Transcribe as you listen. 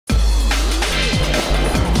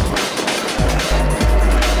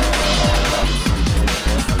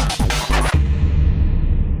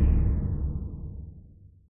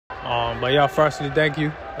But yeah, firstly, thank you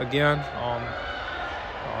again.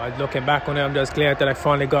 Looking back on it, I'm just glad that I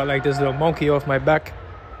finally got like this little monkey off my back.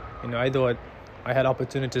 You know, I thought I had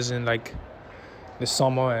opportunities in like this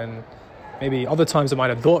summer, and maybe other times I might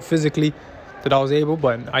have thought physically that I was able,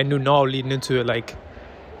 but I knew now leading into it, like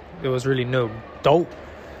there was really no doubt.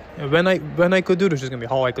 And when I could do this, just gonna be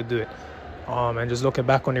how I could do it. And just looking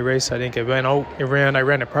back on the race, I think I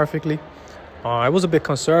ran it perfectly. I was a bit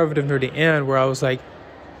conservative near the end, where I was like,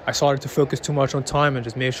 I started to focus too much on time and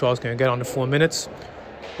just made sure I was going to get on the 4 minutes.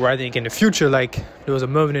 Where I think in the future, like there was a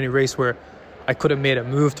moment in the race where I could have made a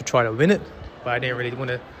move to try to win it, but I didn't really want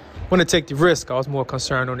to take the risk. I was more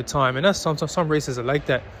concerned on the time, and that's some races are like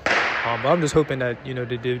that. But I'm just hoping that, you know,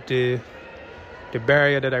 the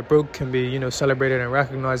barrier that I broke can be, you know, celebrated and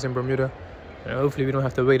recognized in Bermuda, and hopefully we don't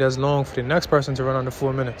have to wait as long for the next person to run under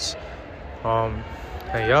 4 minutes. And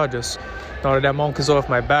yeah, just now that monkey's off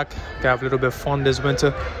my back, can have a little bit of fun this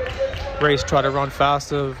winter. Race, try to run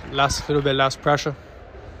faster, a little bit less pressure,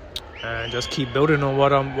 and just keep building on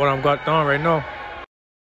what I'm got done right now.